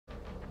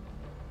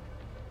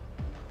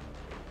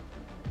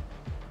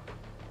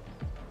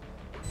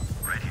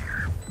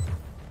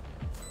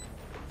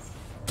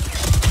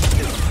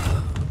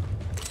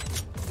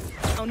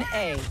down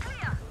A.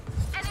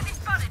 Enemy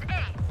spotted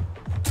A.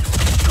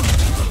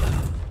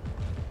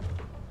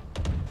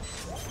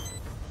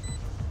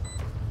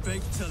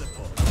 Fake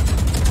teleport.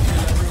 Kill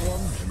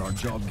everyone, and our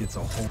job gets a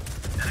whole.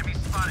 Enemy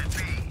spotted B.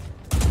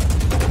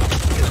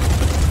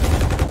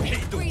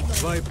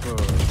 Viper,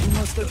 you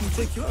must let me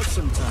take you out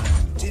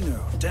sometime. Dinner,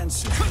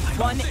 dancing.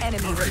 One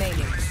enemy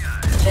remaining.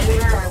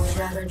 There, I would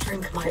rather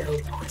drink my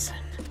own poison.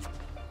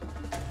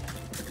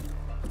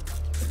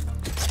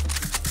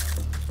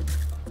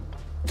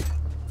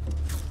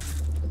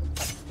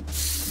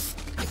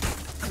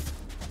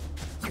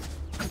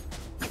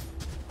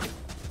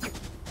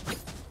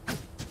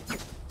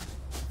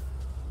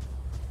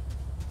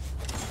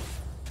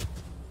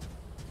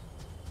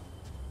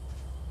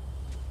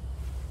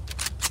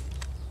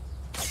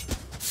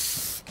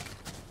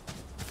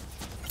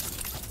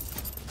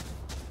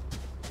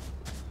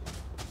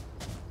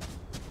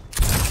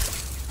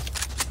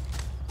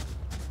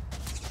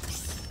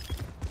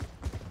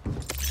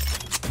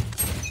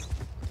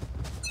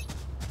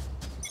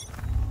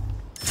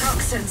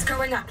 Toxins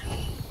going up.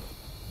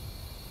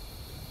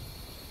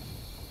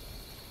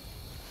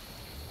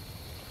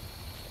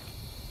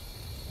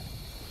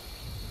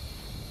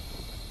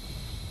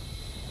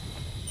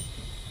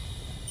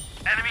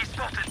 Enemy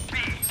spotted B.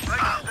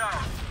 Spike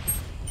down.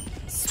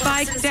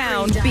 Spike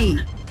down B.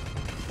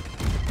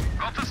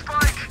 Got the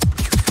spike.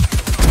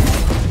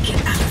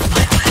 Get out of my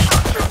way.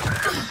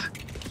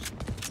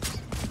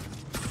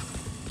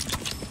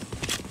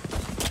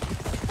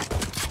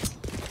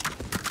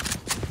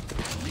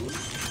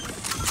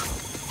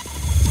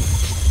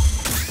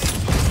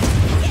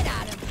 Get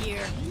out of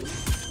here.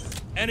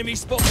 Enemy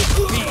spotted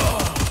B.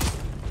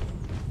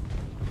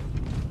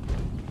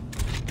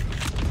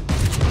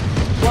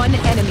 One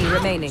enemy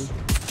remaining.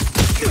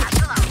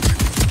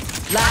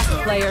 Last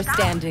player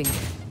standing.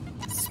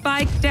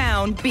 Spike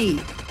down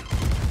B.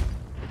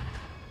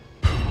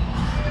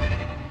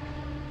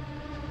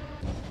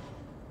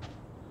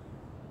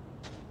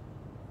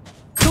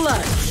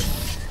 Clutch.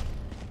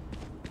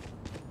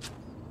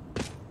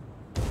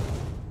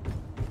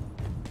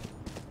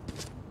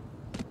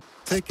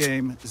 Take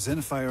aim,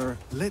 Zenfire.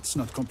 Let's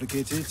not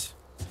complicate it.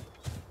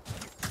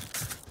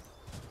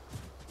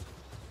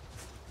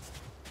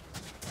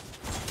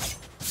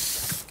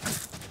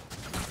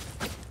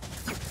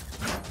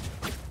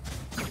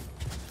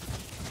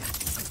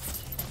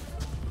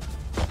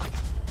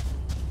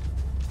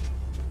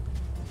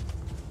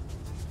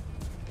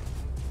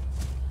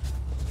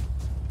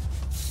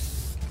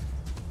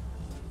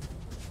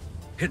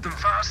 Hit them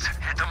fast,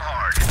 hit them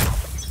hard.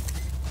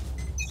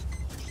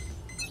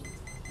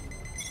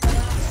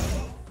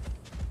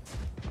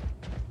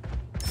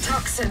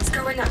 Toxins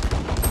going up.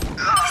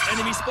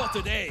 Enemy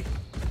spotted A.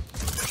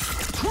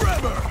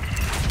 Trevor!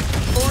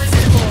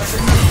 Poison orb.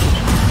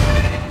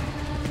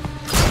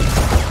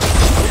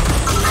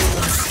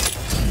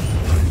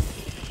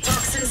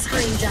 Toxin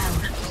screen down.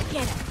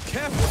 Get him.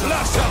 Careful!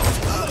 Flash out!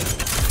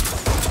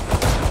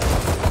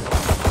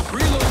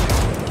 Reloading!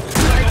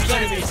 Spike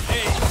Enemies A.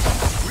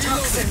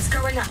 Toxins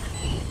going up.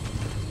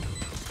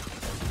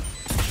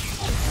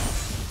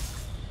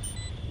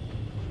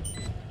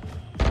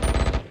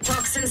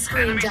 Toxin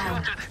screen Enemy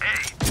down. spotted A.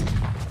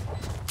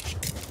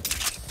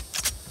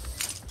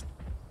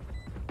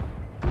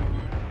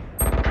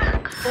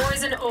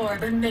 Poison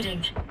orb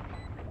emitting.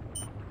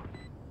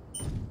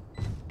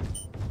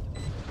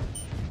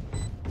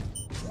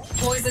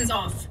 Poison's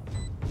off.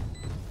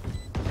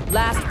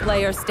 Last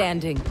player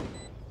standing.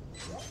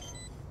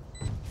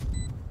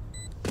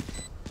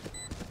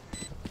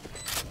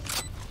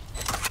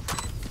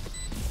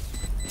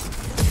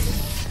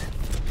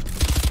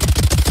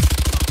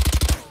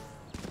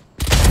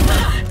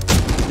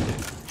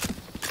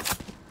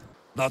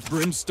 That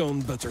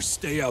brimstone better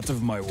stay out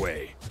of my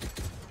way.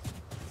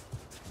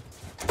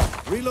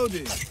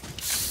 Reloading.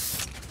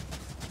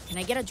 Can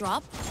I get a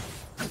drop?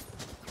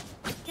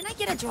 Can I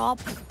get a drop?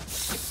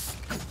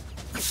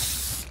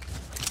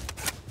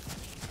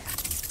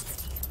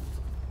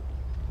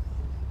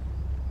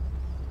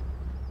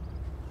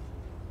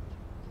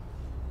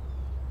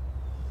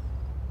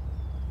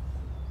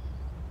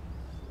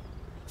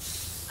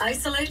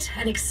 Isolate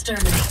and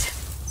exterminate.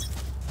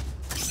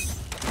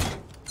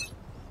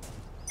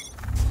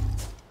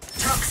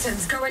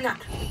 Toxins going up.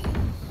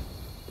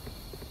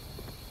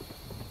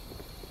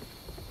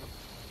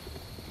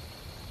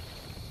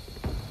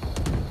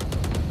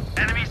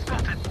 Enemy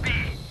spotted B.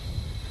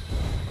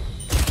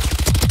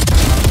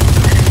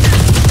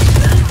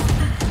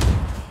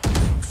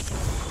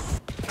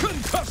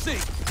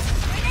 Concussing!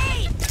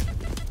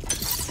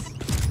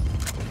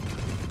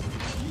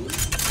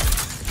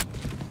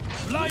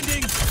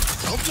 Blinding!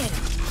 Okay.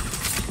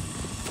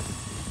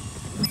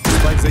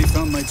 Looks like they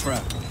found my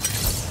trap.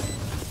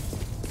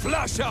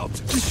 Flash out!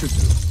 This should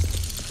do.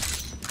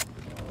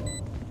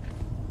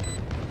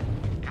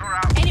 You're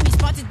out. Enemy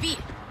spotted B.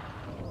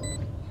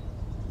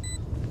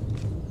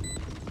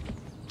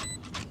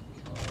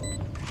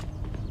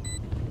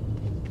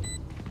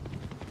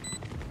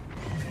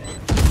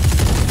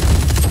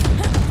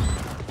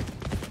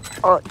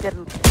 Oh,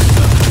 didn't.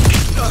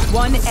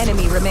 One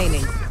enemy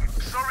remaining.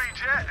 Sorry,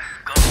 Jet.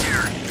 Go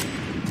here.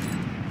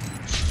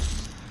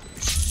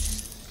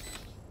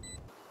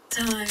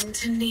 Time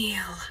to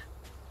kneel.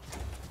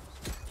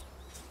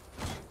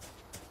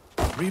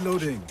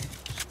 Reloading.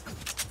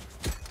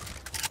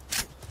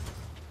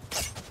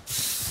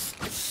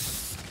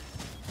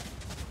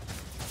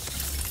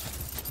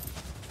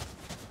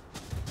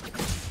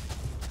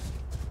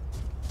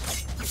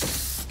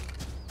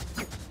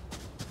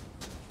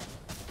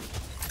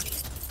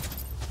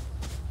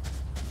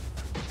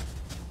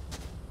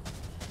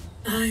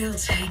 I'll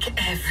take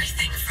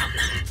everything from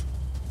them.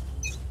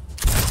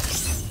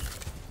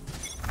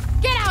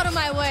 Get out of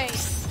my way!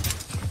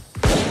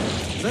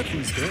 That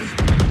was good.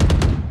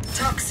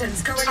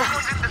 Toxins going up.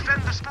 Someone's in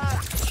defender spawn.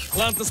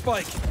 Plant the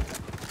spike.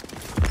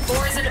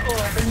 Poison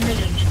orb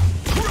emitting.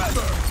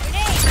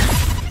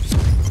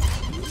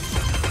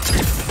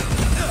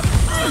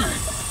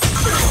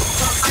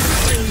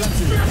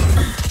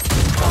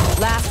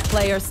 Last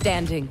player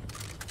standing.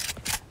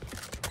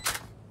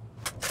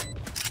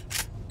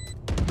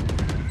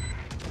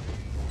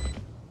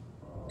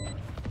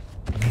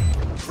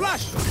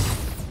 Flash!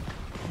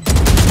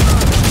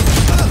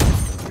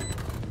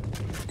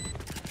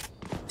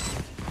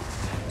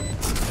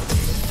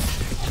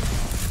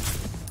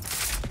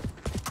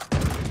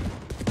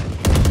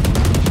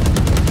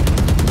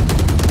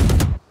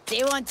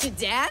 They want to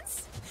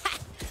dance?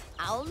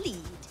 I'll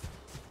lead.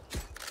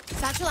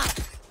 Satchel out.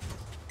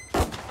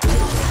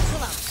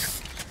 Satchel out.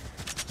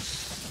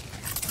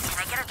 Can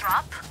I get a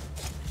drop?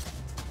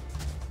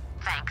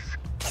 Thanks.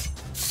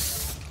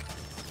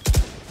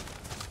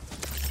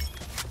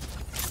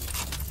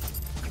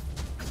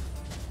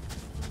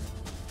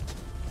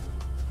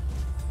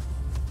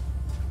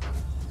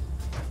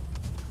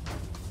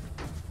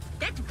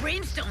 That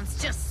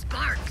brimstone's just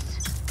sparks.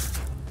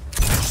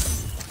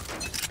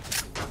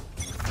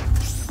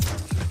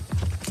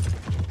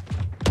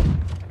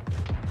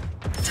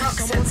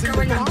 Toxins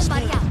going up.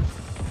 Somebody out.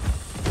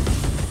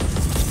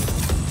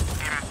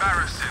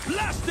 Embarrassing.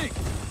 Blasting!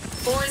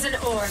 Poison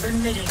orb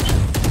emitting.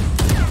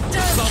 Don't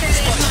get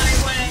in my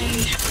way.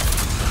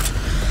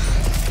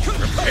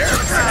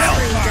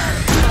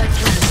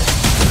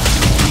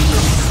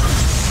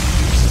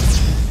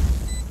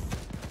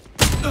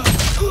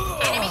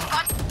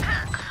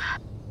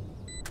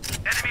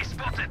 Enemy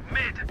spotted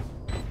mid.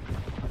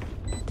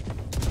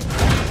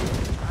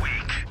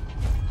 Weak.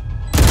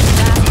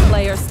 Last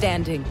player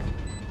standing.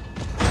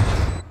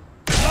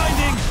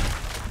 Blinding!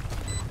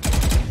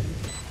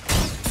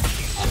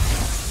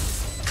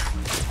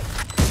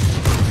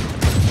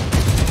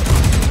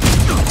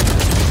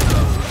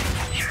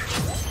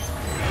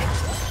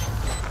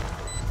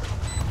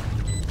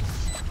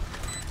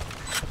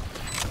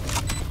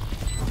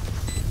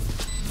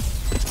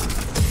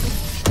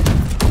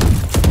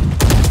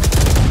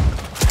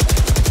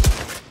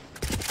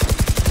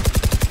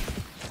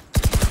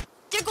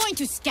 They're going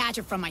to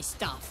scatter from my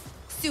stuff.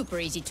 Super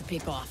easy to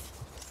pick off.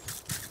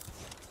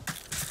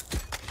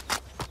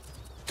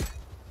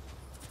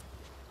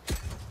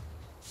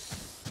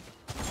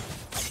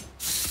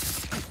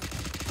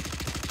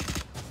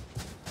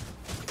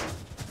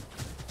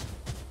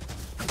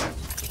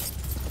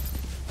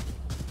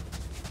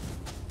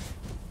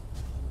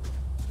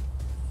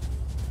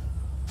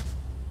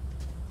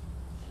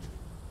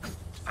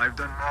 I've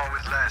done more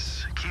with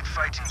less. Keep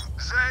fighting.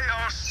 They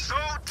are so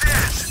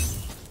dead.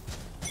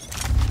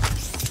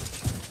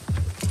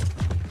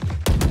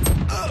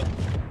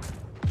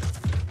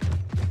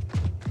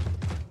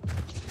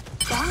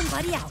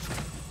 Somebody out.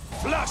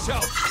 Flash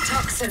out!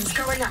 Toxins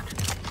going up.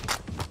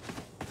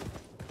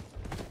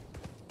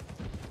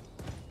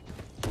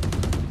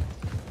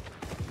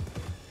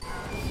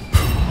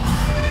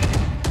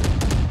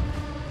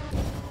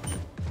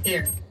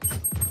 Here.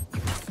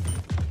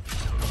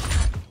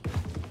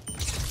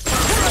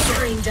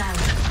 Screen down.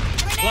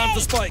 Plant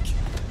the spike.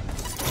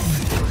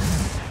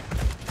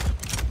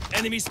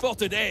 Enemy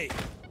spotted A.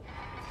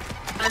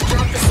 I've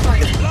dropped the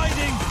spike.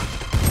 Blinding!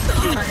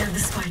 I have the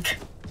spike.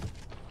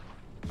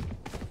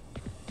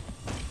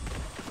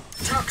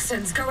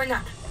 Toxins going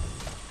up.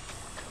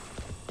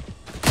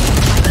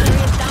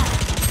 Area down.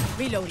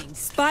 Reloading.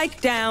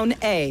 Spike down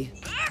A.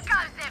 Here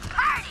comes the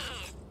party!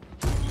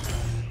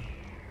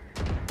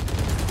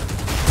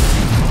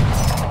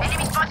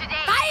 Enemy spotted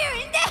A! Fire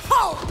in the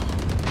hole!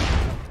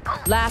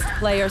 Last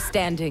player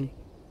standing.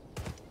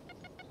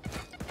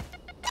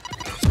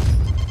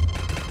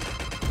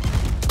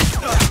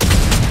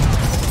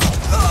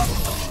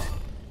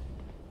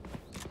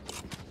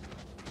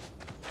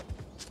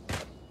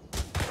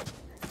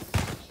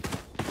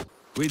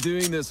 We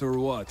doing this or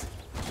what?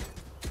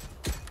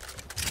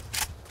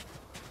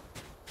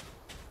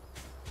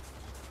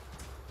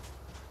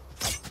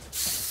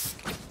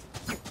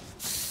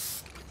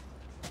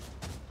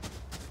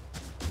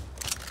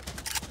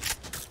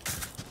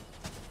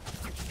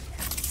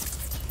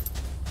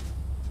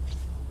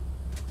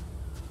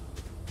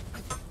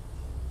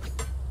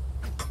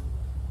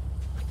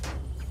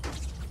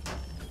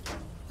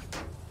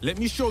 Let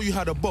me show you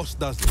how the boss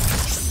does it.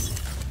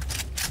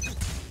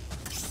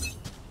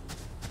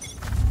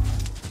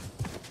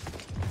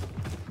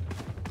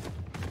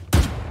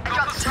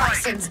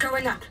 Toxins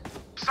going up.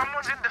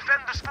 Someone's in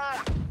defender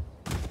spawn.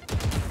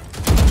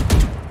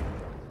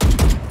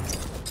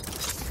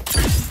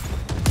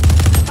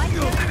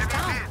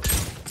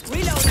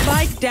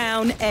 Spike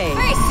down A.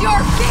 Face your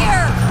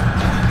fear!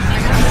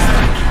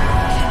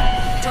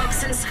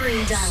 Toxin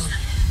screen down.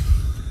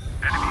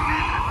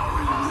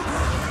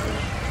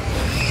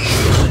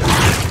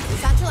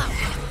 Satchel out.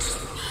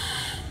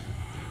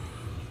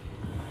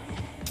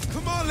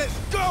 Come on, let's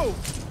go!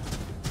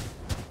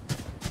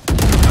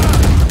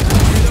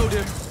 Reload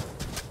him.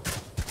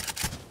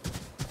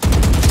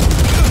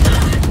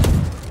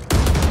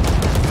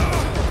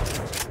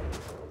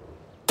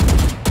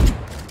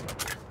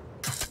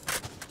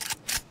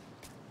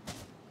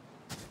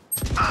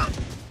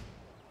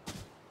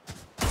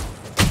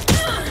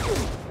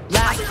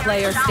 Last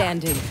player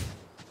standing.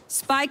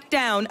 Spike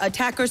down,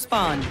 attacker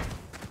spawn.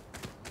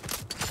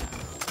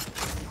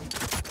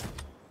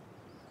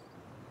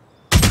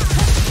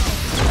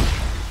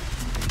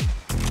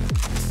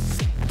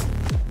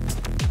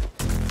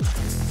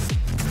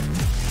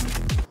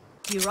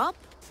 Gear up,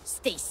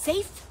 stay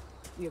safe.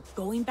 We're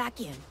going back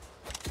in.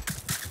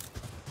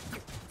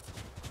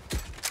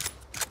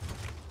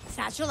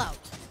 Satchel out.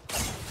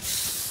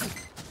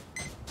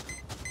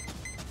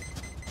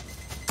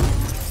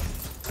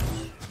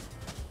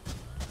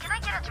 Can I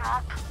get a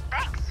drop?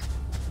 Thanks.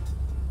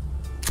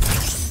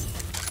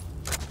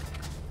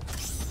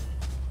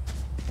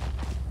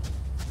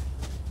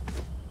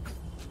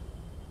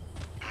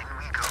 In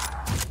we go.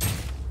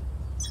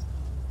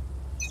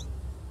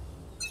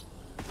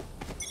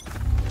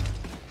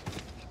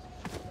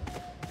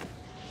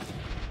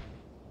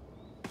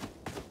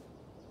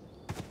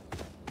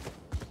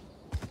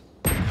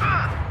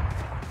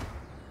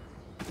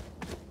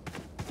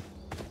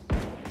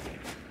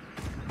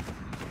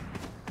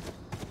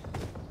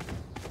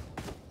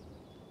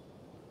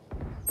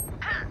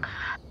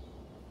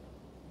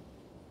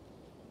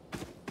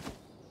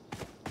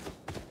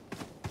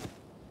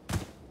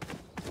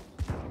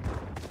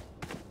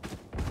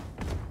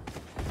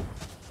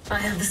 I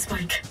have the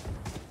spike.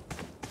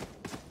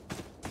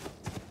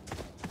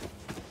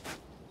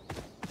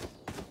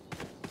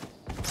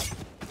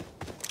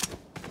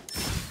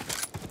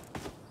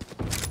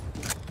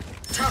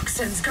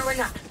 Toxins going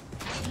up.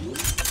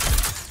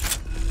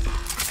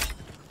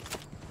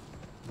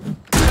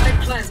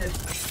 Spike planted.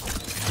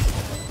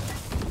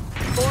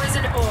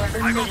 Poison orb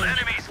I got emitting.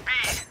 enemies B.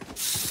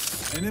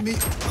 Enemy.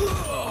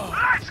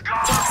 Let's go!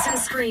 Toxin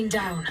screen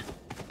down.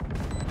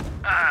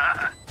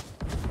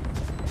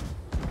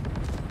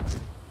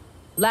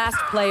 Last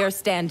player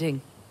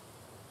standing.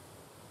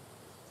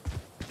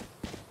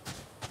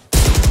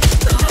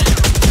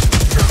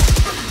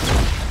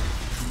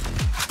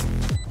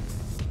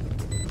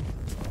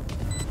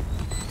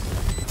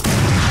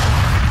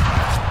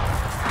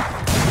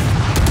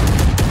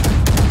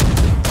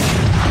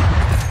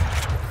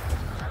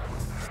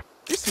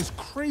 This is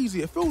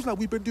crazy. It feels like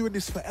we've been doing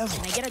this forever.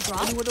 Can I get a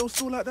drop? Anyone else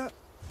feel like that?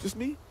 Just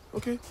me?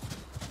 Okay.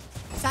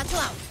 Satchel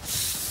out.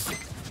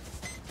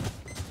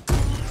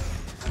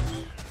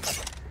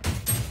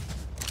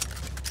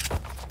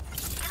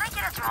 Can I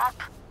get a drop?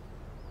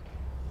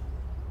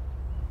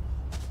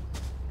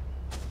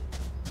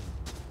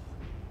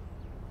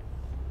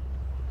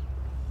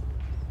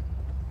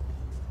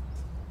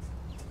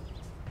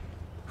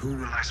 Who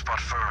will I spot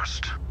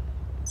first?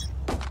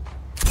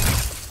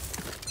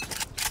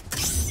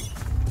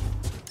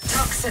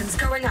 Toxins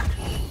going up.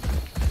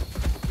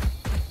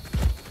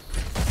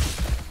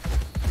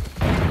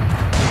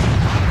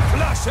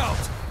 Flash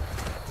out!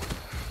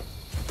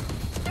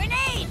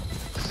 Grenade!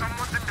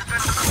 Someone's in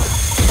defender.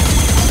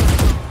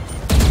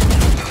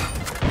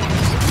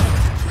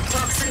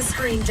 Toxin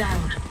screen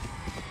down.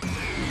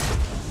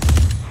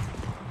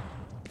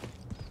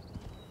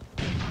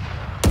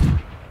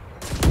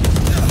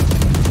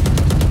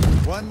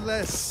 One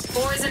less.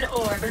 Poison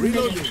orb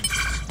Reloading. emitting.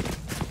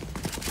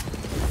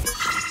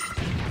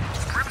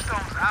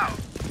 Brimstone's out.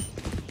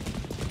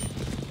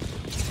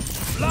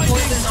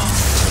 Poison off.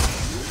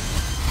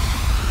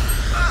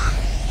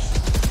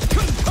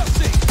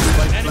 Concussing!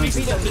 Enemy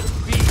spotted.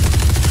 B.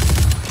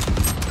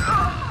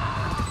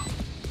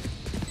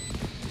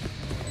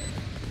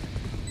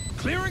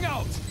 Clearing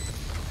out!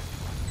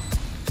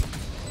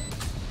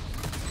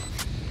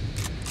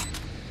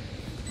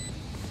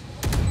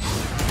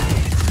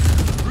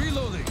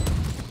 Reloading!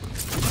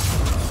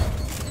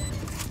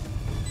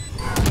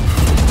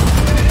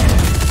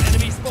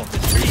 Enemy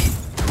spotted. B.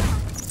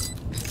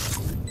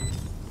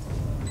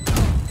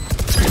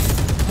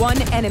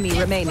 One enemy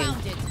remaining.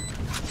 Grounded.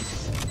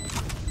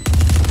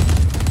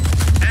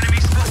 Enemy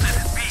spotted.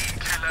 B.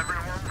 Kill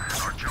everyone, and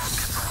our job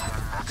gets a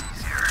whole lot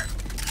easier.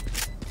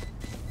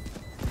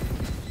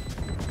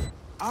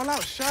 I'll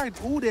outshine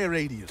all their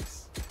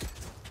radiance.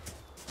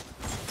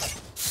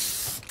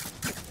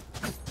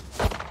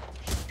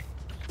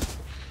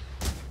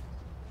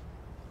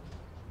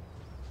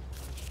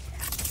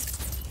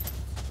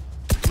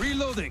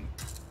 Reloading!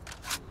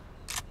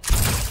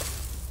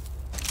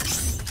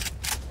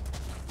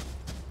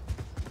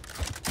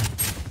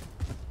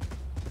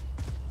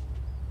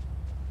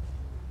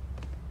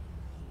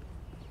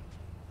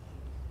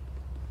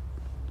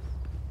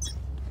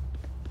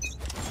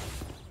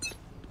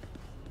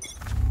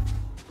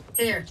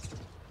 Here.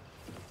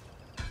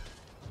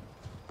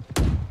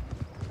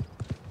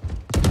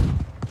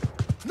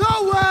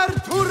 Nowhere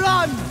to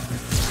run!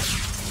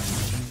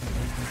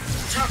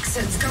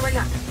 Toxins going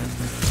up.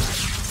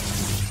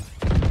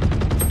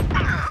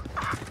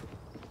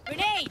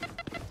 Grenade!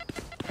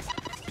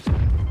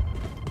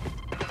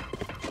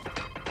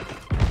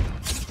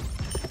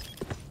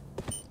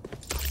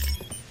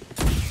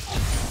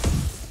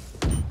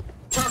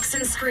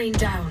 Toxin screen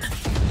down.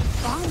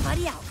 Bomb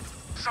buddy out.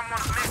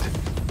 Someone's mid.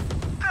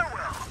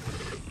 Farewell.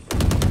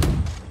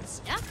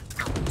 Stuck.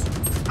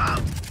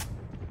 Out.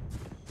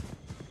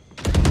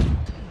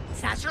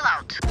 Satchel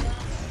out.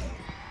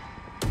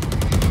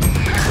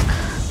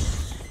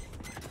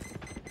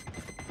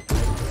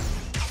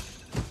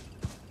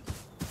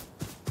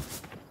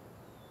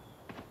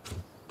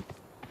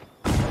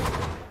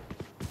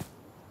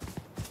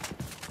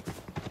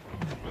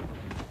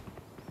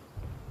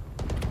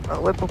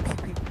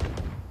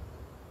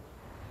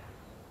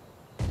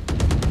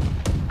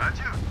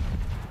 Adieu.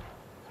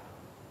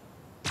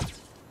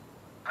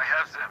 I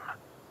have them.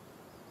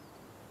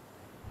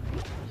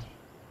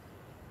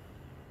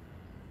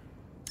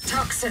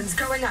 Toxins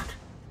going up.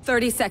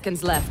 30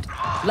 seconds left.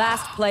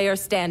 Last player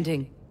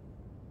standing.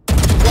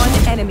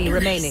 One enemy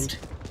remaining.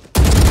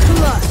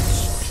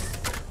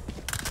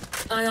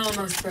 I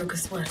almost broke a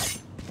sweat.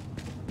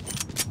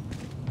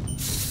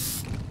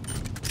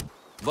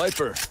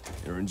 Viper,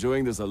 you're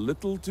enjoying this a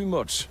little too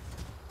much.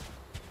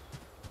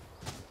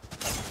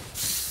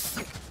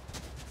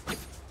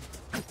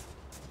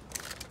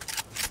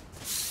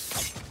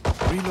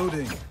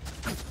 Reloading.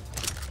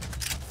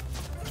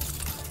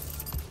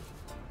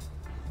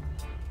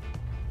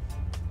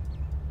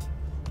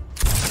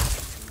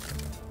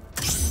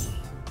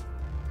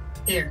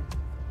 Here.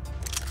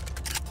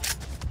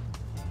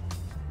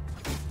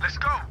 Let's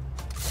go.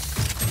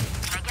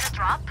 Can I get a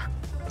drop?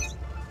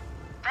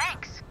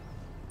 Thanks.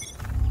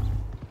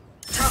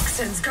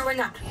 Toxins going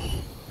up.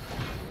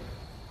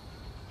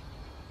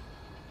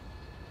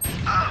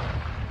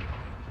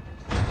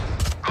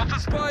 Got the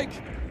spike.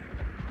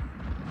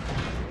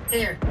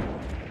 Here.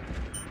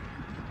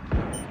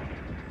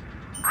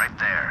 Right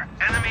there.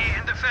 Enemy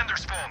in defender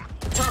spawn.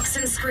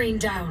 Toxin screen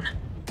down.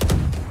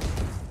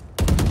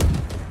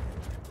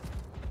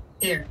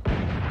 Here.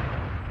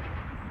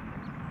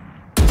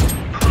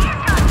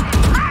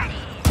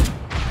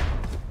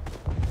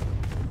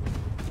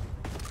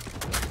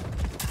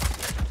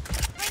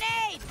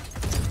 Grenade!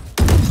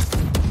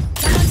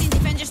 Someone's in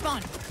defender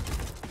spawn.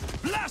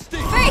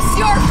 Blasting! Face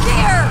your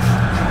fear!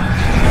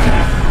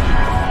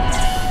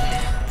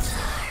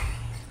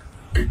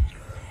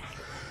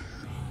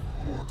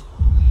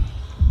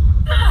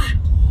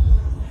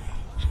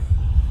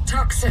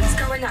 Toxins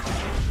going up.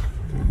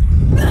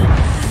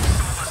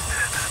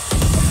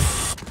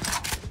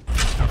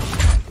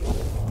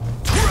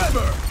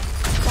 Forever!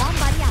 Bomb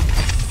buddy out.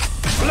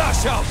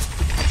 Flash out!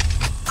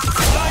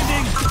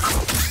 Blinding!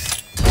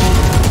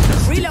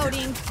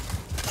 Reloading.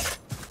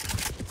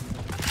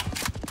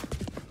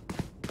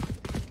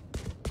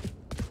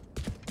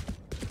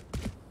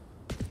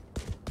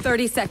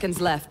 Thirty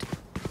seconds left.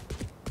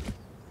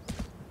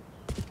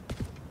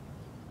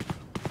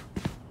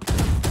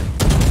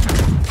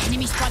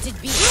 Enemy spotted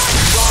B.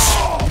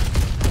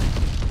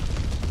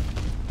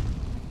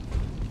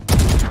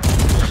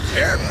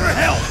 Prepare for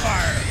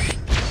hellfire!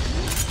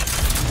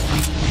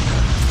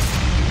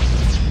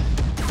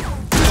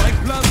 Spike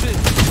planted!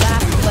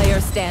 Last player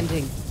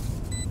standing.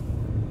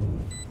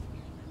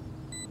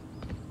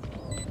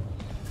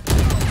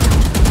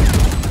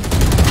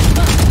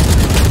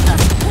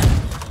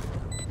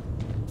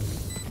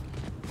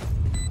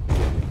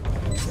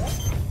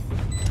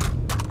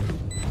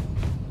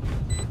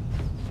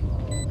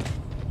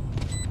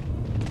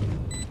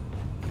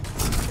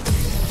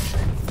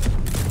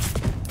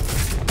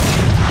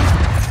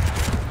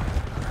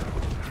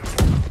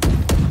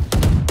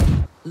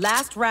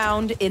 Last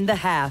round in the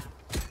half.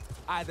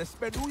 Either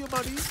spend all your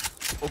money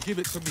or give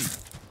it to me.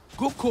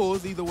 Good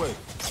cause either way.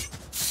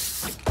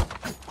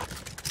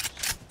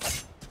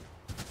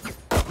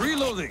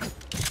 Reloading!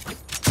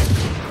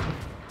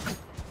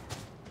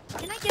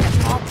 Can I get a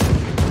drop?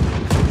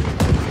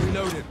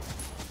 Reloaded.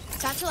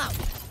 Satchel out.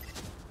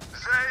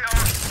 They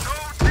are so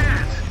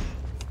dead.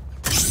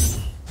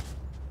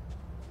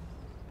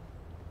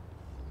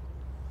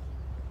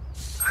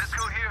 Let's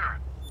go here.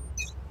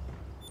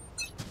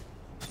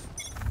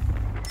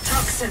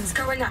 Toxins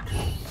going up.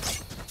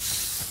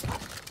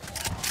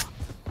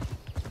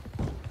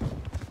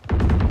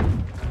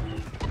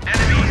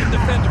 Enemy in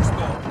Defender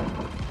spawn.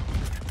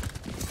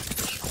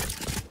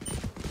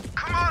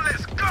 Come on,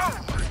 let's go.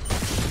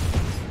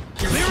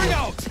 Clearing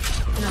out!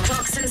 No.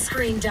 Toxin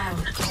screen down.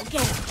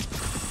 Okay.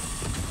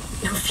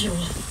 No fuel.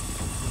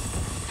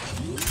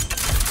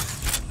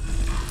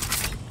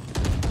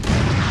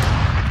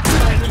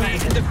 Enemy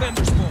in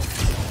defender spawn.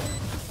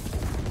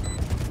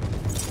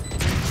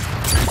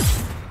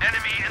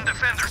 Enemy in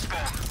defender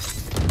spawn.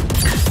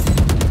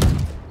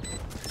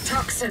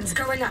 Toxins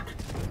going up.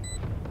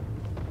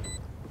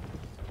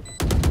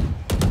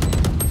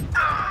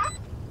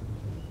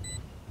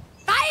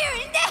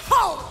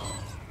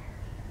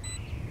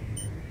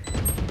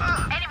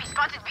 Enemy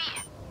spotted B.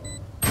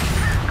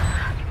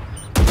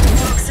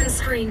 Toxin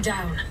screen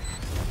down.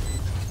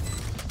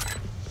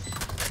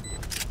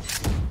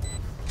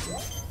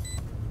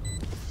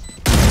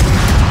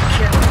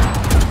 Kill.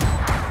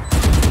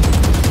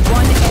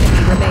 One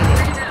enemy remaining.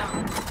 Three down.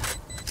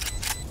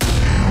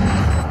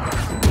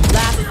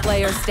 Last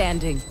player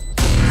standing.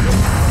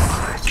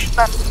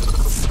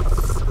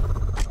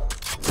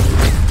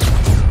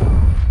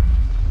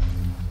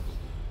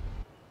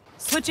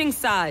 Switching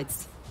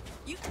sides.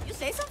 You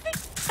say something?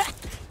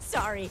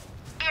 Sorry.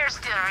 Ears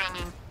still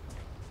ringing.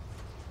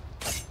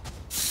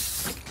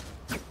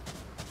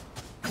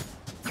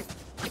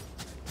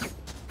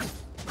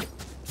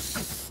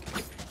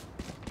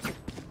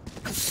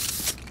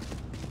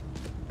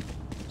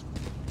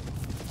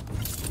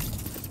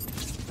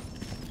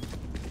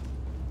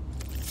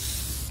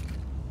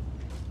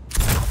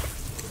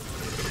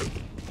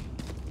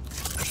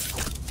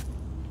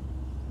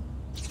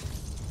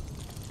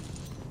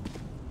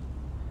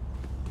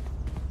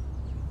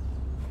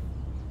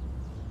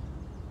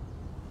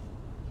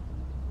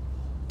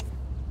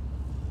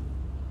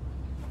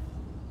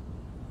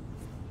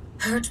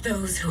 Hurt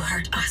those who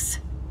hurt us.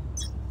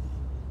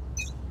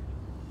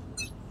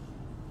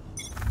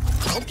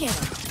 Go get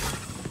him.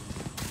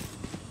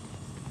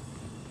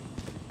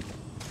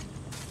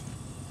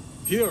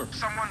 Here.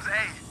 Someone's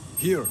A.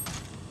 Here.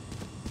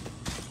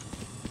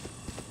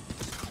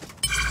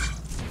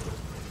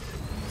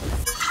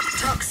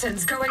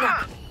 Toxins going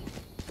up.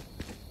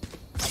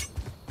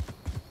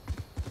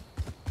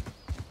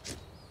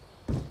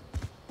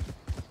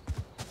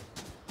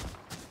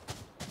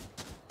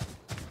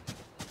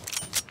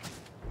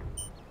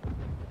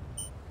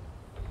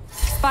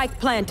 Spike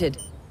planted.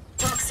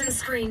 Toxin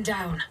screen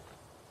down.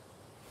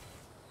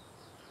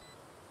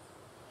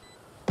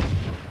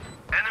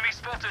 Enemy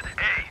spotted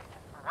A.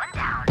 One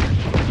down.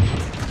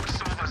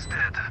 Sova's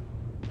dead.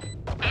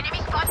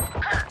 Enemy spot.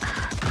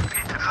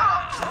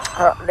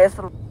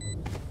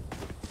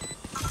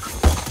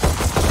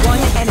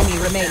 One enemy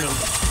remaining.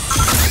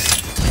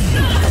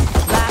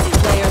 Last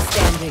player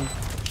standing.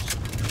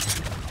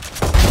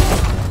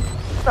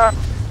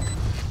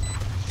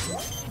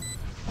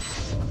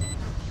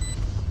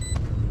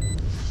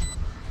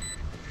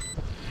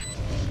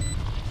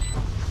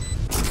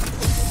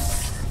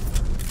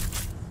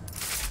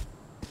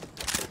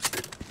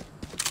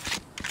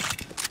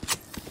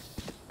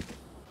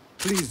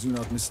 Please do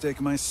not mistake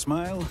my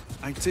smile.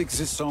 I take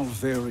this all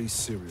very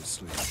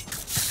seriously.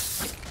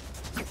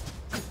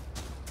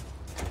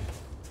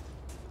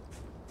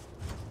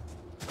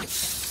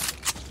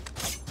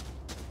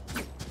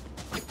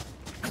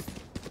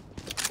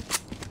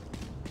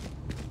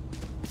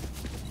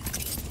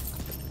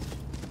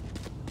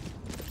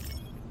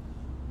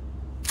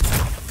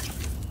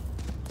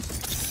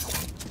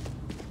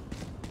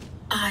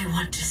 I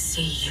want to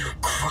see you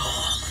crawl.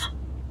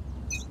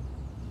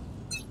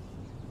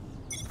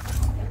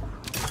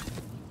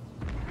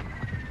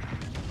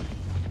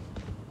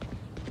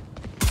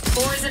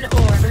 Poison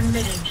orb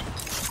emitting.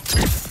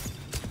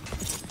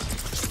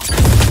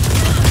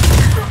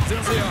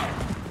 There they are.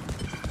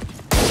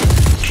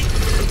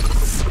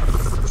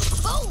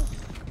 Boom!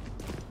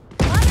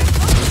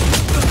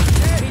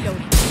 Reloading.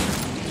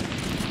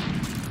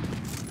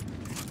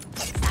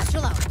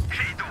 Satchel out.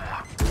 Hey,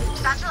 door.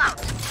 Satchel out.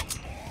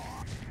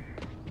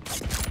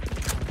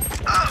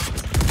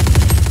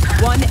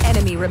 One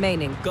enemy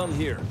remaining. Gun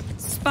here.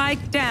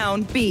 Spike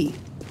down B.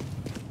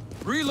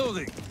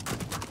 Reloading.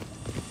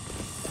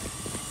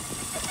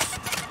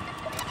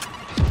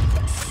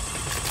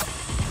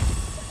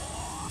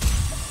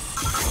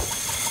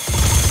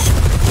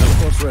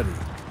 Teleport ready.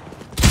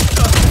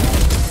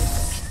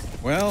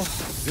 Well,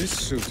 this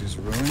suit is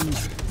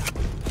ruined.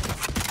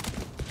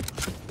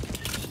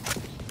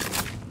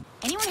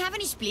 Anyone have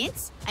any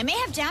splints? I may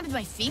have jammed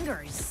my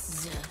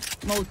fingers.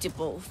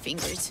 Multiple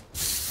fingers.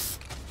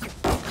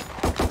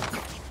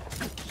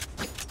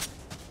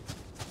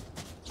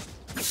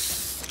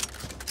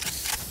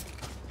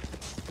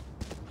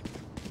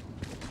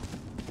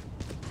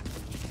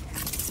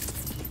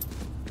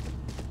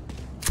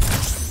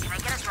 Can I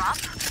get a drop?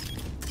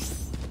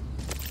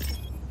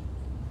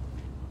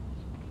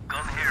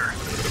 Gun here.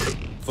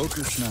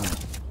 Focus now.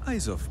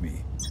 Eyes off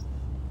me.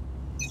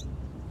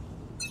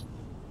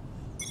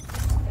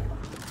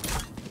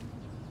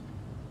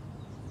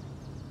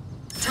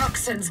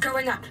 Toxins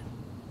going up.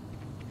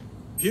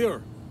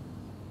 Here.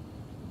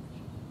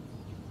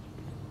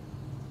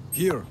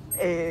 Here.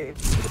 Enemy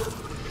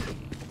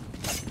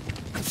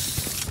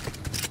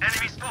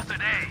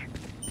spotted A.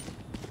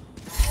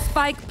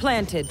 Spike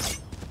planted.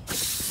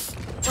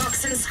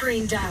 Toxin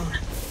screen down.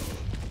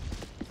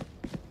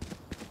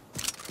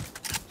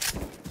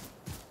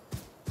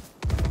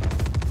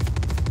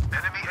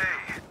 Enemy A.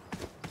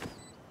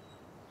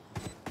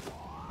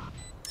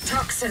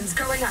 Toxins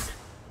going up.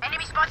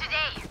 Enemy spotted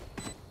A.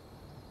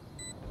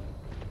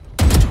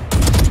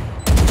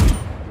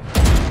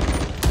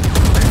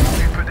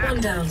 One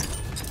down.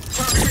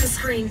 Toxin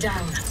screen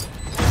down.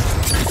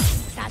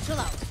 Satchel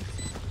out.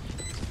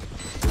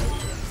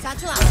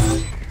 Satchel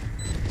out.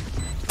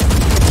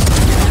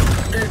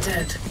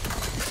 dead.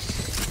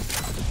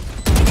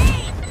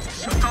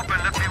 Shut up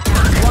and let me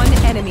work. One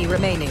enemy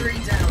remaining.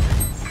 3 down.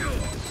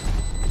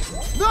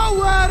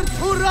 Nowhere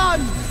to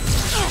run!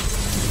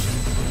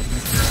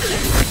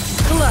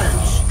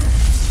 Clutch.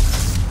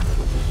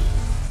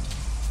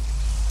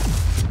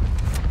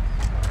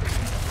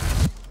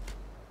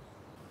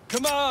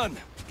 Come on!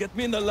 Get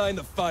me in the line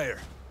of fire.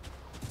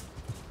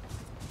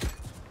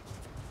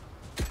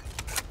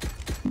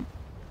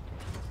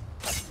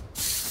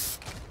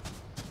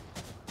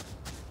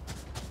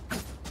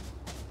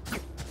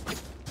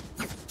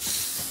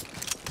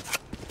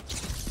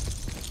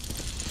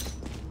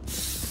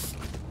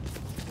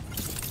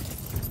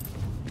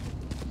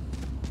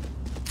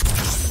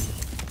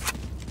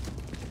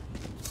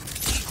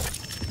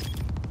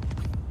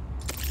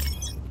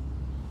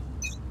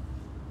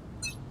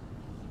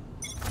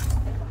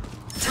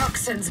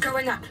 Toxins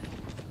going up.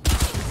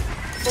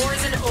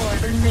 Poison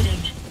orb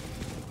emitting.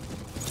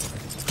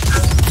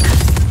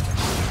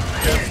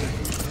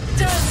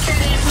 Don't get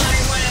in my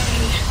way.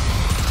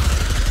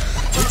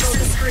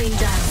 Toxin screen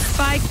down.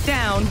 Spike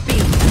down, B.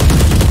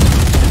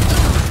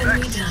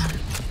 Enemy down.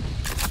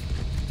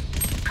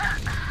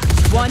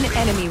 One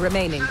enemy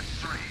remaining.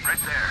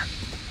 Right there.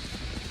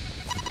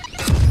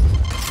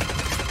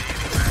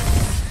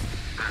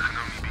 There can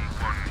only be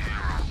one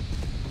hero.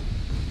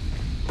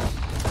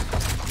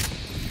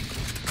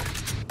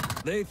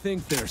 They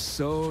think they're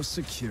so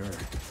secure.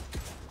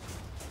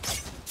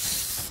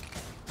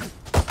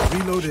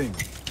 Reloading.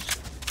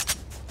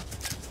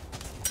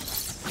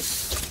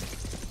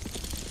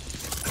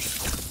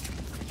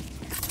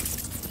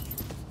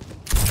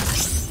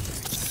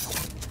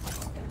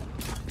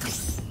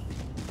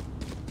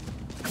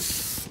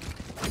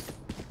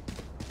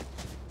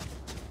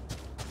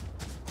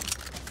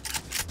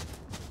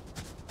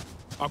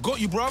 I got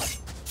you, bro.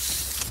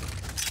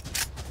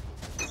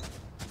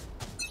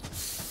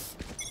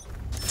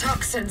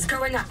 Toxins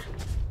going up.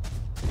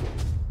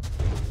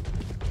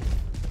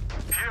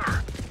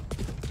 Here.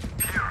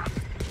 Here.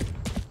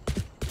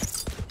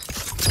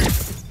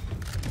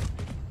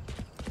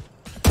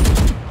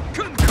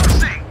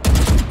 Concussing.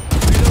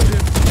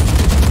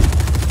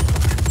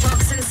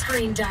 Toxin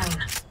screen down.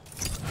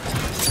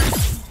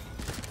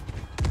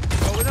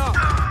 Going up.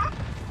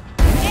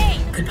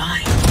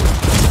 Goodbye.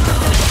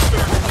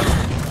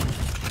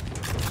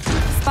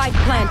 Spike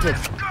planted.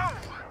 Go.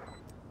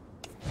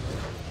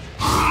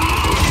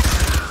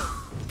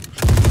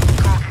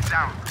 Coffee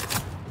down.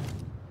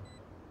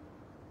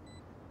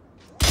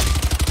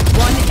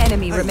 One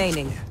enemy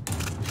remaining.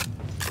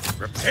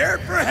 Prepare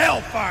for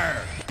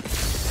hellfire!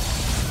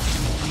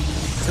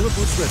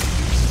 Teleport's ready.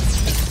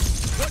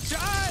 Watch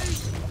your eyes!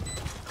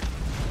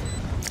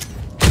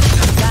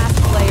 Last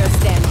player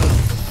standing.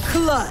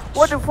 Clutch.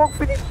 What the fuck,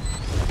 Philip?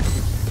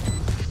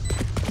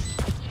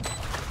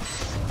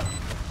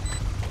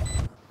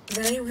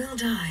 They will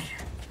die.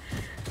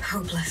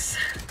 Hopeless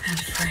and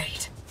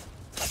afraid.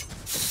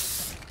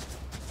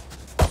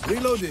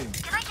 Reloading.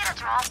 Can I get a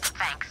drop?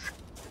 Thanks.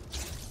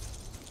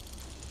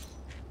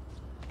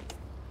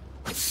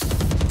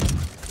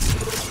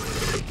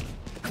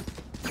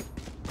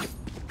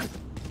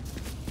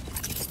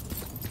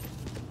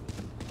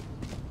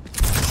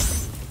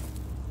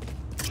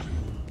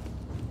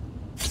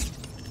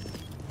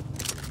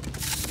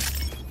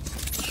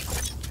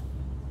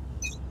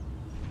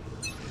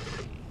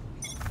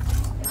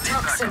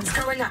 Toxins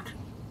going up.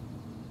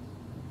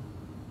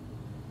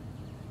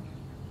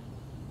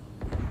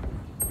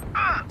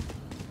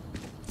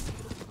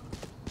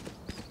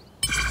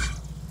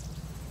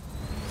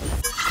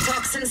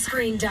 Toxin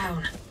screen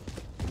down.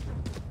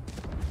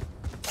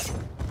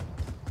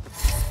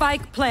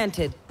 Spike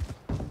planted.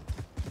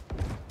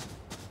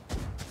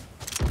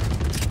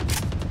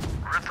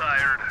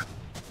 Retired.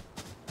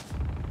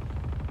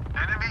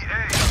 Enemy A.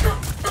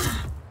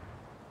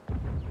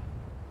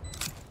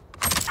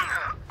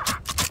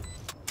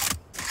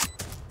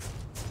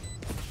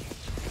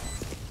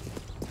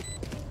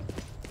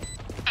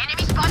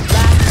 Enemy spotted.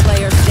 Last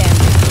player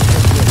standing.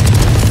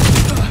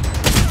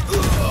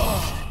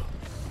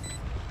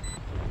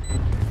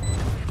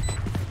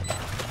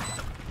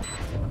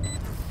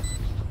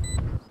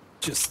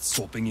 Just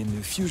swapping in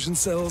new fusion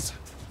cells.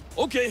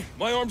 Okay,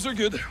 my arms are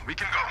good. We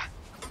can go.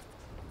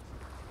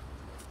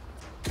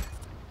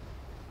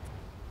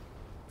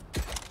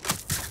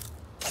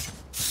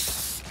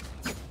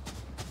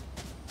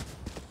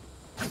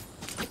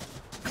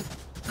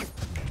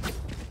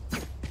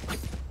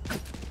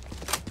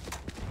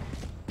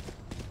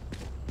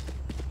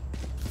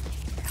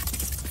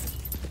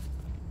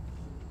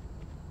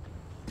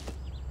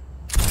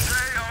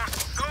 They are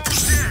so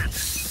dead.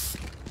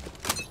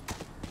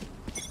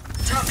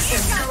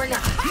 Toxins going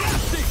up.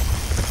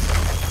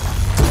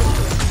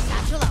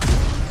 Satchel out.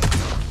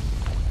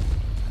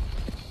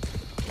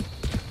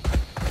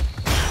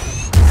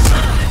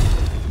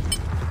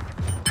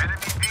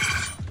 Enemy B.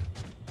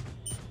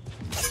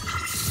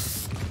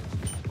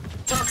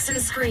 Toxin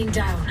screen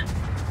down.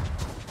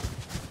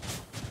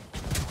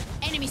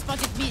 Enemy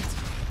spotted mid.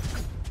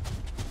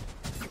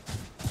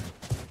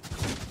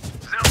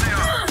 There they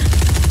are.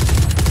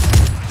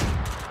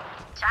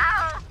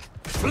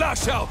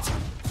 Flash out!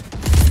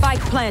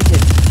 Spike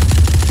planted.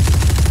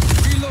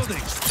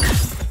 Reloading!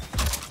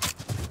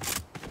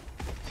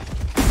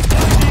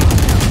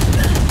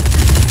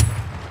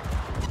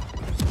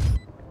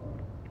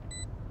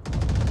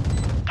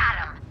 Got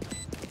him.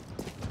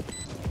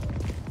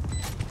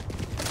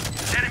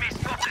 Enemy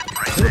spotted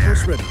right there.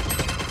 Teleport's ready.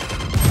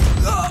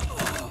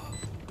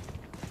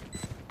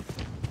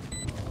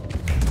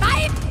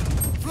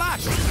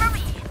 Flash!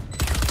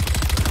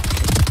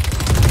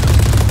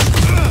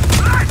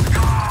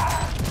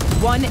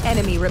 One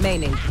enemy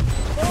remaining.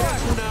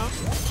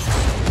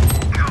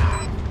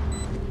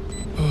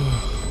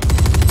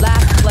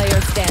 Last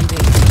player standing.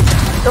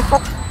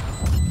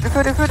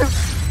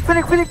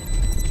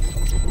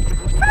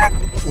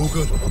 Oh,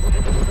 good.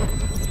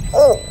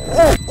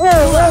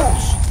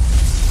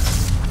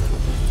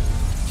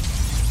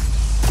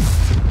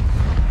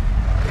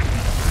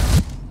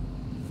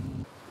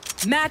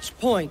 Match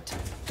point.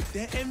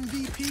 The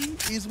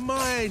MVP is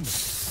mine.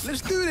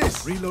 Let's do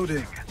this.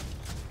 Reloading.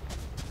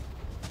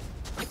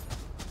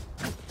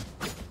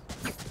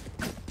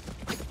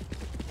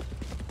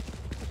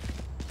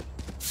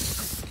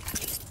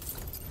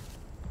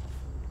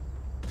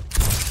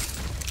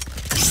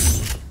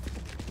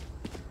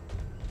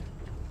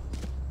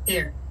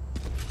 Here.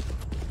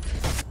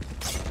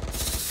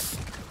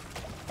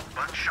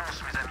 Bonne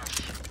chance, mes amis.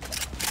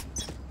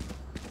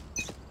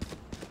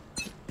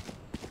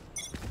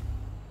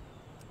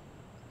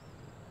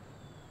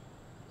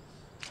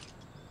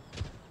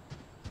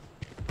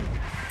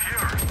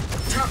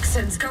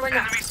 Toxins going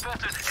up. Enemy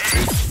spotted A.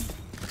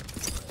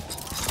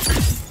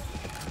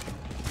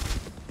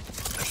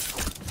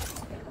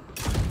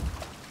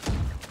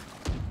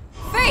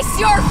 Face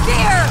your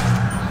fear!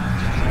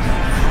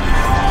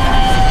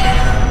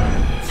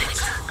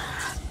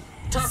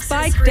 Toxin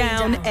Spike screen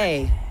down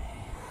A.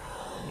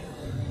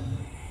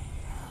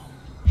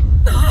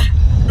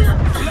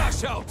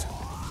 Flash out!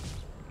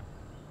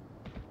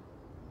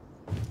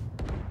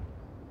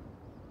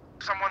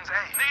 Someone's A.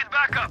 Need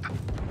backup.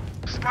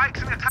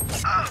 Spikes in the top.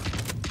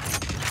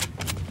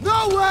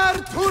 Nowhere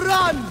to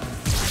run!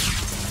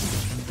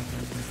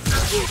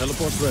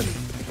 Teleport's ready.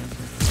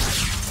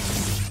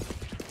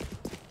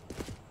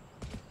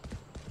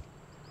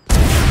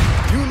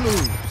 You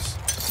lose.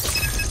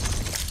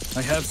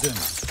 I have them.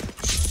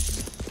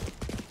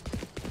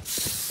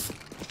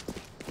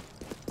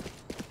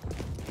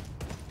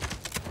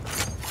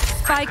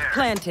 Spike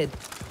planted.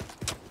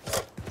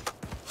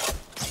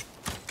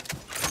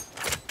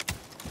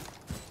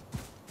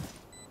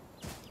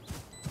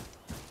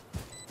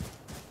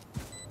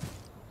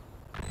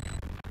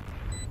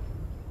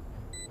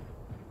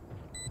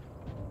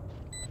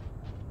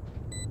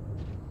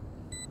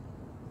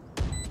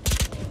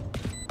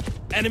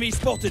 Enemy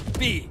spotted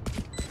B.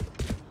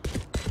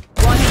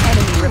 One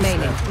enemy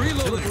remaining.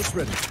 Reloading. Teleport's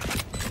ready.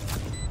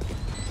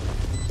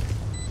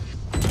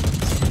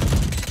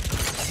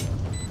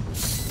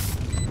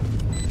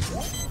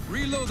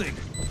 Reloading.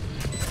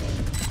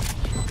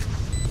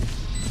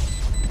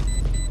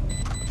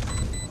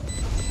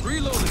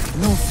 Reloading.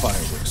 No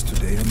fireworks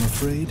today, I'm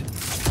afraid.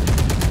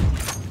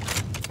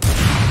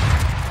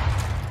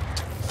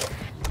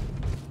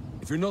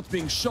 If you're not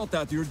being shot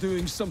at, you're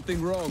doing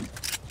something wrong.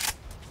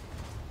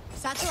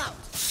 Satchel out.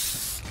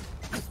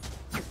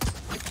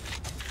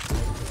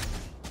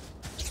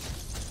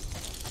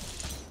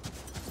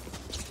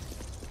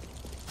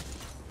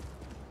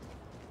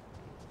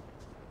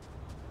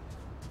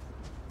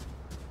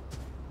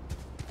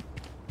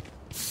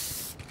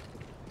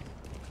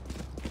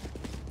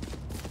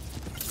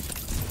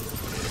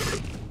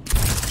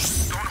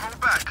 Don't hold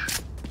back.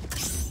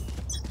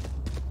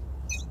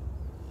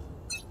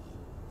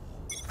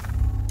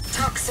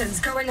 Toxins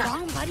going up.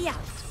 Wrong buddy out.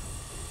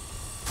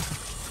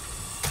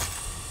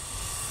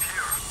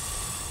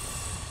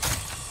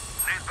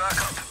 Need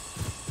backup.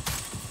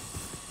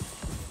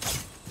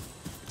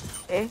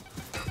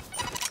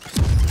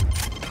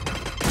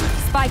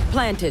 Spike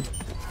planted.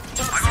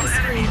 Toxin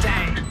screen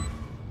down.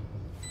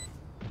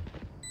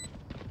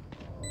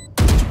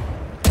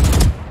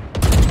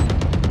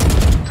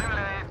 Too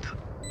late.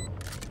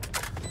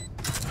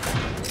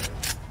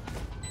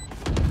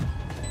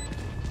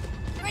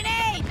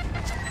 Grenade!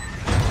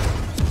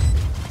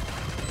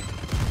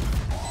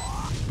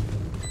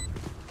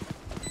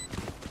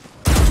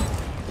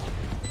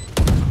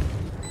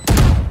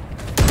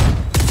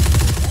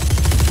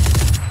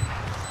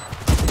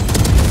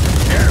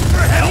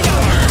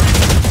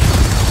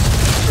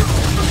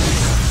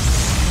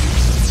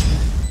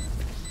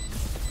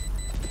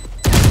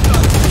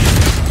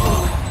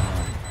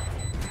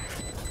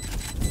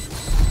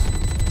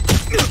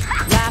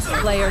 Last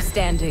player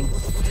standing.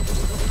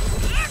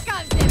 Here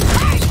comes this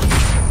fight!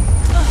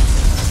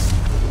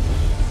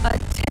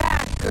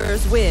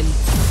 Attackers win.